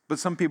Jesus. But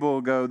some people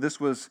will go, this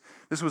was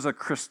a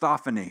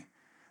Christophany.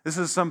 This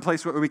is some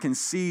place where we can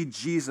see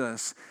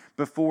Jesus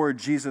before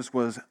Jesus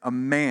was a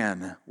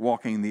man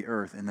walking the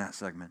earth in that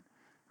segment,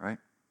 right?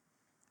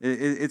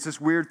 It's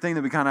this weird thing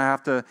that we kind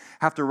of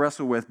have to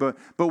wrestle with. But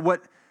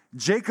what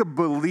Jacob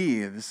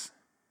believes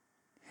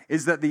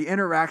is that the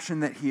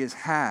interaction that he has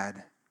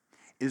had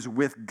is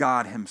with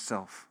God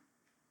himself.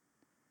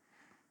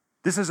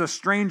 This is a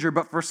stranger,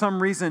 but for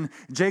some reason,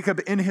 Jacob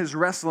in his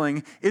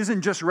wrestling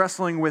isn't just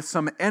wrestling with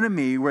some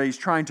enemy where he's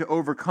trying to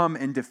overcome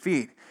and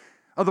defeat.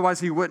 Otherwise,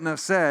 he wouldn't have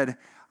said,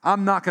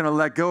 I'm not going to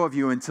let go of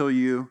you until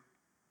you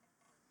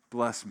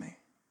bless me.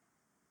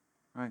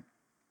 Right?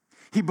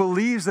 He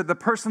believes that the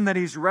person that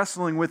he's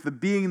wrestling with, the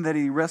being that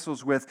he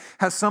wrestles with,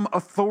 has some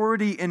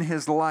authority in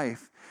his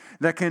life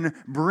that can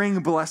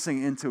bring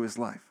blessing into his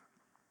life.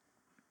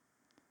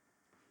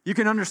 You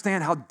can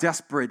understand how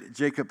desperate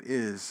Jacob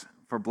is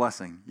for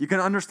blessing. You can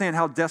understand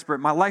how desperate.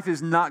 My life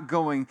is not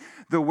going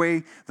the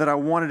way that I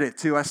wanted it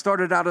to. I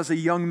started out as a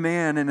young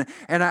man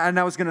and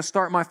I was going to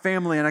start my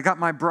family and I got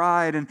my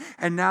bride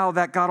and now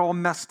that got all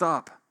messed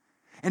up.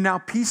 And now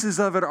pieces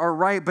of it are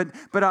right,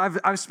 but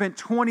I've spent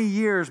 20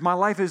 years, my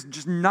life is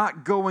just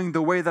not going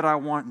the way that I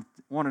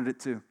wanted it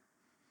to.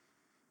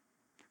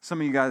 Some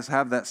of you guys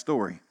have that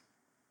story.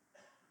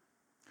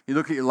 You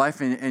look at your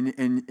life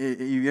and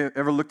you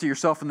ever looked at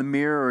yourself in the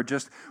mirror or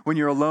just when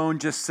you're alone,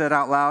 just said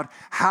out loud,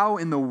 how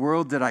in the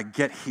world did I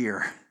get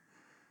here?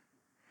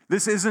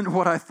 This isn't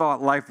what I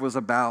thought life was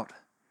about.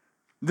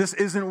 This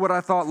isn't what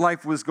I thought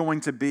life was going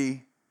to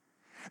be.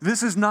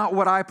 This is not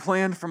what I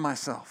planned for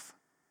myself.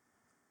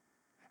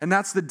 And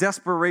that's the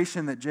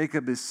desperation that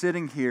Jacob is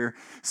sitting here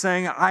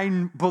saying,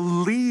 I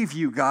believe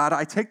you, God.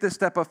 I take this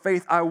step of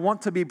faith. I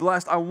want to be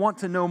blessed. I want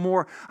to know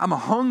more. I'm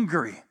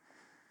hungry.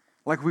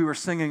 Like we were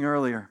singing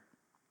earlier.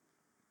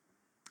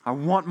 I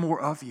want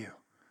more of you.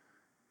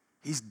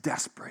 He's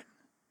desperate,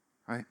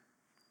 right?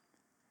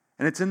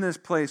 And it's in this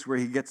place where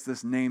he gets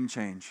this name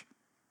change.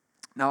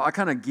 Now, I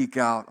kind of geek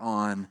out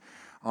on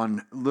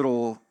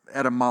little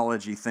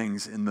etymology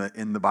things in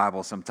the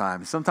Bible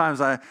sometimes.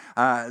 Sometimes I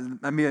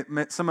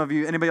mean, some of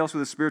you, anybody else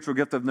with a spiritual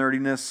gift of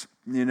nerdiness,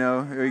 you know,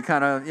 or you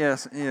kind of,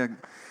 yes, yeah.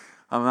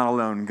 I'm not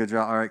alone. Good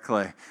job. All right,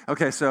 Clay.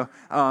 Okay, so,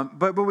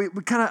 but we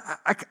kind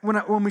of,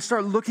 when we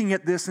start looking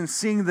at this and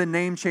seeing the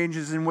name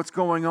changes and what's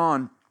going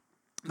on,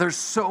 there's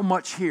so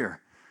much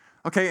here.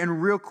 Okay,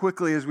 and real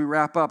quickly as we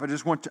wrap up,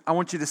 I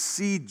want you to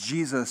see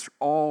Jesus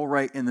all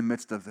right in the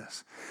midst of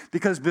this.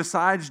 Because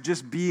besides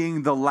just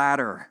being the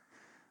ladder,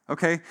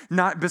 okay,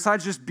 not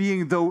besides just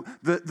being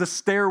the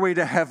stairway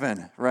to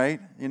heaven, right?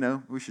 You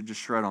know, we should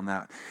just shred on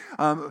that.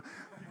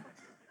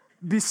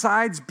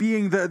 Besides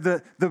being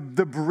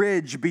the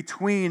bridge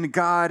between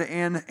God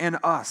and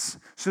us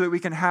so that we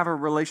can have a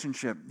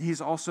relationship, he's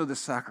also the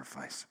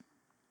sacrifice.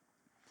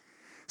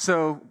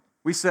 So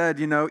we said,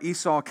 you know,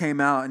 Esau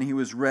came out and he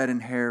was red and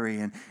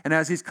hairy. And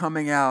as he's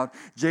coming out,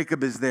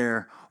 Jacob is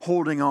there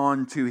holding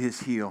on to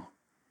his heel.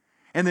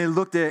 And they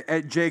looked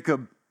at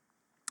Jacob,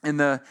 and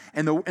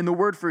the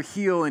word for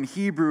heel in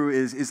Hebrew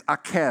is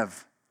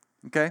akev.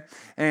 Okay?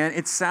 And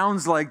it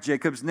sounds like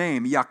Jacob's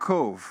name,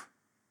 Yaakov.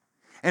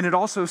 And it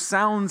also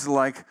sounds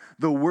like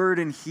the word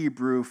in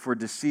Hebrew for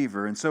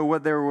deceiver. And so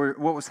what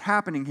was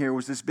happening here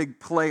was this big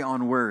play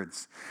on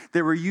words.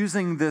 They were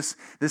using this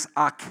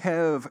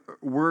akev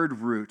word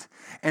root,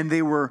 and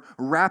they were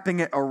wrapping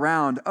it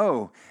around,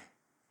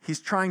 he's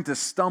trying to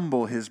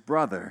stumble his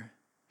brother.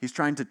 He's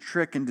trying to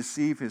trick and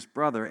deceive his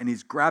brother, and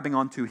he's grabbing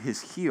onto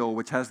his heel,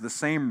 which has the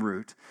same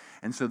root.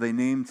 And so they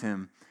named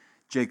him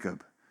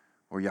Jacob,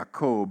 or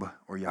Jacob,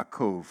 or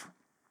Yaakov.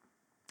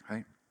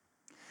 Right?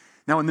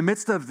 Now, in the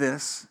midst of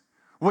this,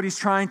 what he's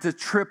trying to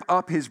trip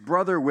up his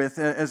brother with,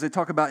 as they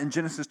talk about in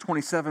Genesis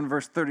 27,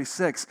 verse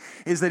 36,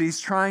 is that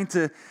he's trying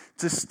to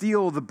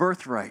steal the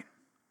birthright,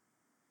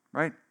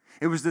 right?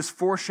 It was this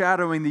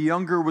foreshadowing the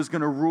younger was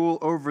going to rule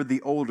over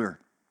the older,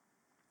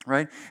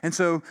 right? And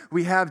so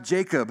we have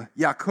Jacob,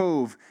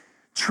 Yaakov,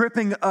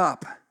 tripping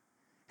up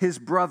his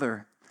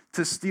brother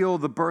to steal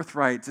the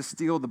birthright, to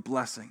steal the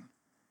blessing.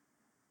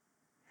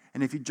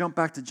 And if you jump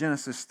back to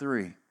Genesis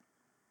 3,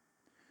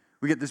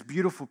 we get this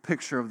beautiful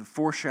picture of the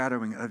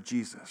foreshadowing of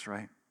Jesus,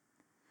 right?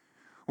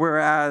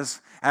 Whereas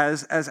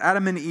as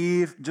Adam and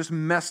Eve just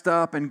messed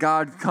up and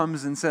God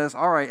comes and says,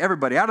 all right,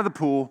 everybody out of the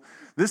pool,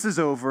 this is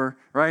over,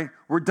 right?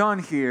 We're done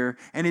here.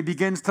 And he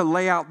begins to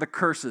lay out the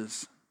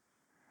curses.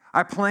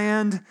 I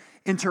planned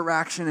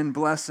interaction and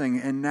blessing,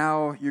 and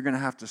now you're going to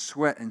have to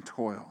sweat and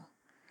toil.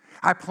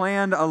 I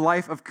planned a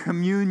life of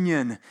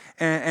communion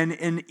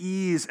and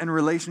ease and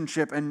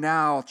relationship, and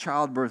now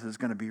childbirth is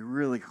going to be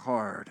really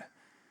hard.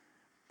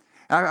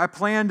 I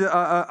planned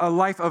a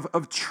life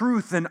of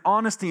truth and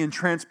honesty and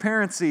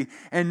transparency,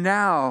 and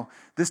now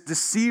this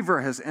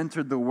deceiver has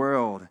entered the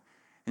world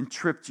and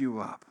tripped you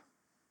up.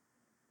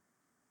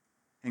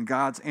 And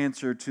God's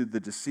answer to the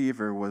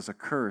deceiver was a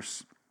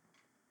curse.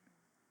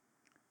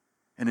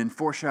 And in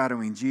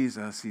foreshadowing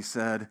Jesus, he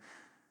said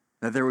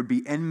that there would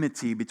be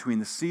enmity between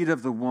the seed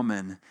of the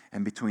woman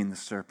and between the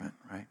serpent,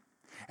 right?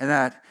 And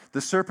that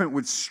the serpent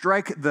would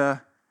strike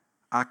the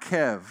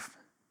akev,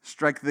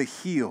 strike the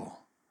heel,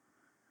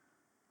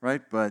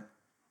 right? But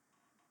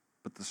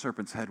the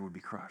serpent's head would be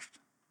crushed.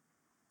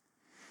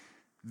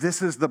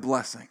 This is the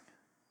blessing.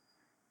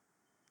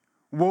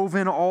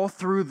 Woven all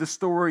through the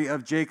story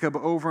of Jacob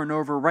over and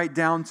over, right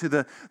down to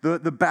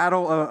the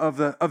battle of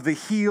the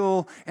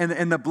heel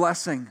and the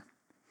blessing,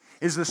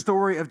 is the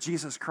story of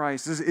Jesus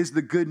Christ, is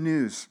the good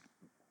news,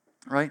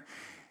 right?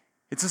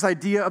 It's this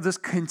idea of this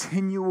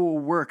continual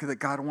work that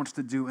God wants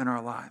to do in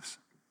our lives.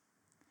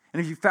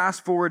 And if you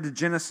fast forward to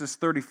Genesis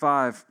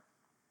 35,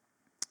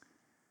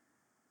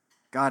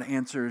 God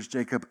answers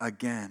Jacob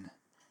again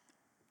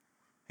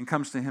and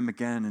comes to him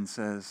again and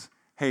says,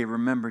 hey,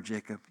 remember,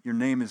 Jacob, your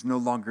name is no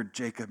longer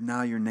Jacob.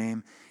 Now your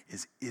name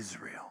is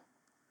Israel.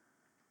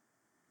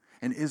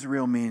 And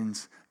Israel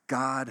means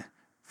God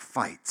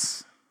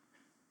fights.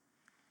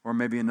 Or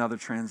maybe another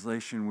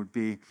translation would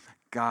be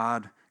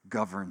God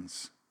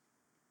governs.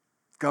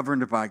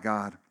 Governed by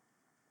God.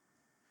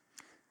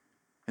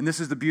 And this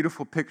is the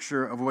beautiful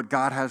picture of what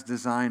God has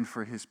designed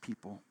for his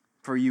people,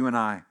 for you and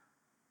I.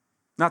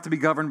 Not to be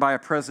governed by a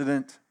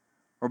president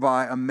or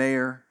by a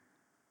mayor,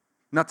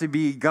 not to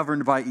be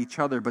governed by each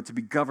other, but to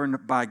be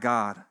governed by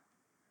God.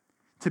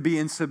 To be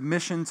in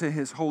submission to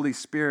his Holy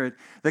Spirit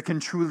that can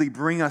truly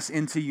bring us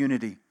into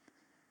unity.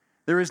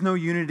 There is no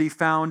unity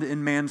found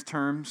in man's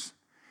terms.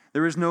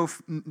 There is no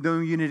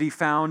unity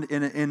found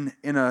in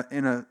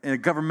a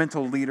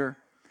governmental leader.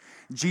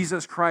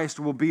 Jesus Christ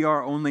will be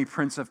our only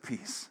Prince of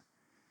Peace.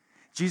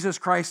 Jesus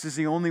Christ is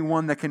the only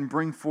one that can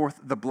bring forth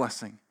the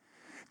blessing.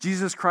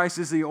 Jesus Christ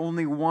is the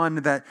only one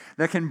that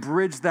can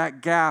bridge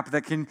that gap,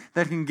 that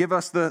can give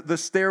us the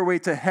stairway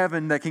to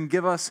heaven, that can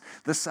give us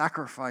the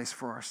sacrifice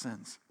for our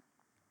sins.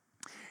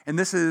 And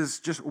this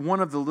is just one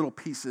of the little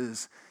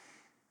pieces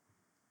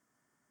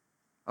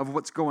of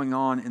what's going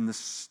on in the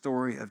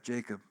story of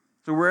Jacob.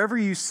 So wherever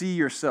you see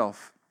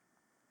yourself,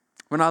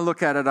 when I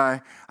look at it,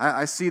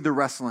 I see the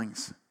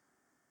wrestlings.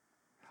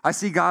 I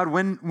see, God,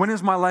 when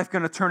is my life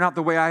going to turn out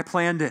the way I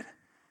planned it?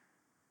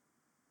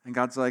 And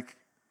God's like,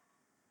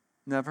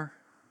 never.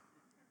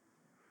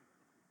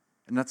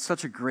 And that's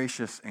such a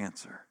gracious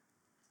answer.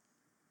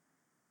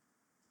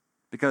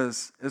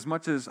 Because as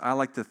much as I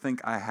like to think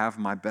I have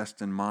my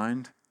best in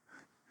mind,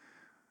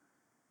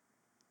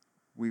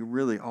 we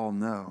really all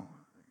know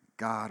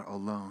God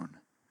alone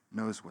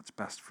knows what's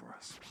best for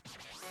us.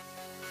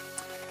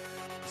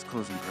 Let's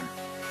close in prayer.